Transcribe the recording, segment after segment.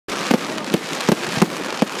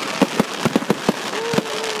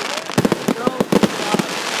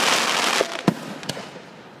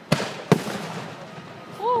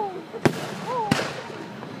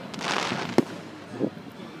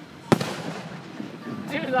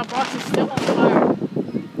Dude, that box is still on fire.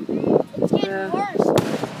 It's getting worse.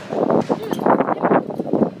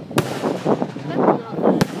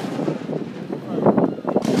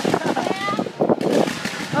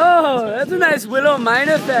 Oh, that's a nice willow mine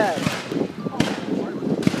effect.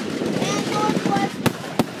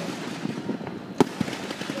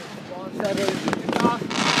 Oh,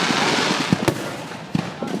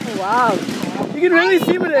 wow. You can really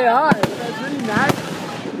see where they are. That's really nice.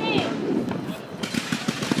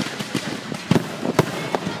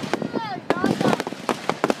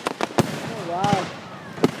 Oh, wow.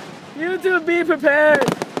 You two be prepared.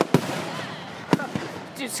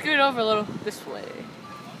 Dude, scoot over a little. This way.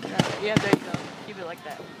 Yeah, there you go. Keep it like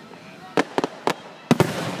that.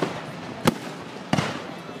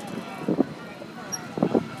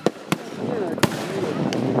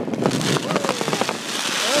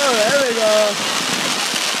 Oh, there we go.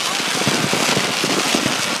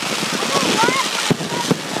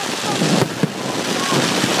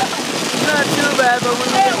 It's not too bad, but when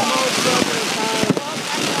we get most over the time,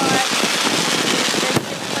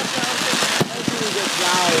 everything gets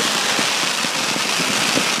loud.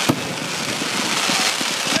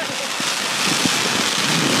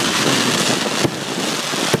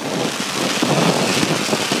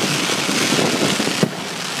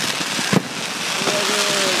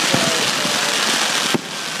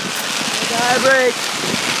 Break.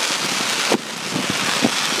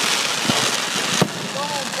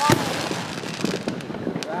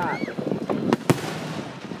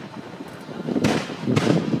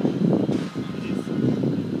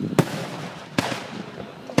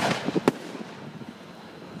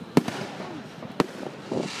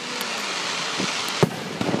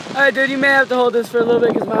 Alright, dude, you may have to hold this for a little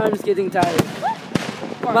bit because my arm's getting tired.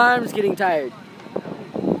 My arm's getting tired.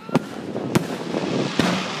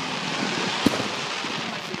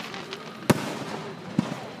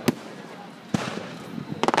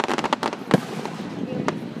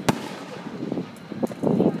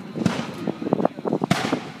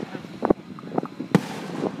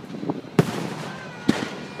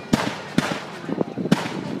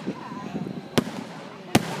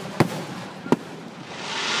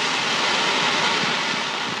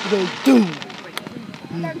 Doom.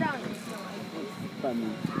 They're done. Funny.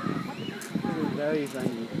 This is very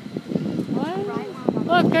funny. What?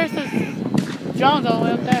 Look, there's this drone's all the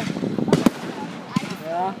way up there.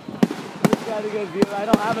 Yeah? We just got a good view. I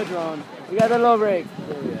don't have a drone. We got a low brake.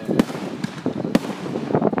 There we go.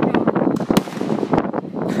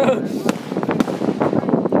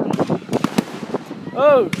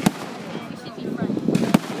 Oh!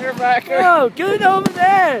 You're back. Oh, good over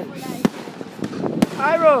there!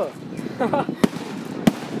 Pyro!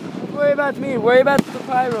 Don't worry about me, worry about the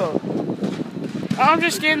pyro. I'm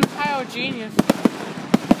just getting the pyro genius.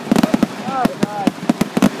 Oh god.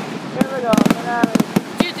 Here we go, banana.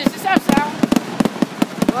 Dude, does this have sound?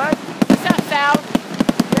 What? Does this have sound?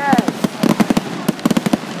 Yes.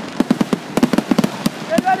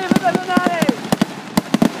 Get ready for the banana!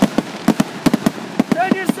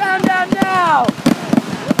 Turn your sound down now!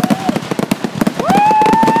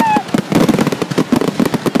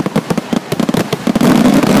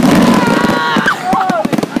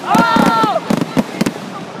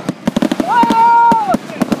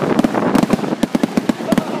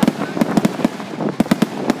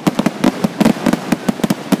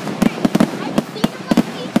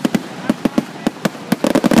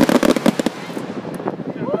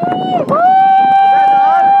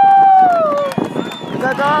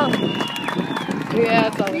 Yeah,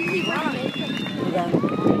 that's all.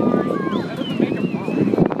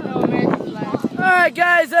 Alright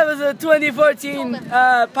guys, that was a 2014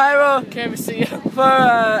 pyro Can't see you. for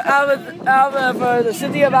Alva for the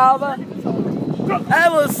city of Alva. I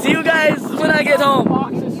will see you guys when I get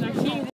home.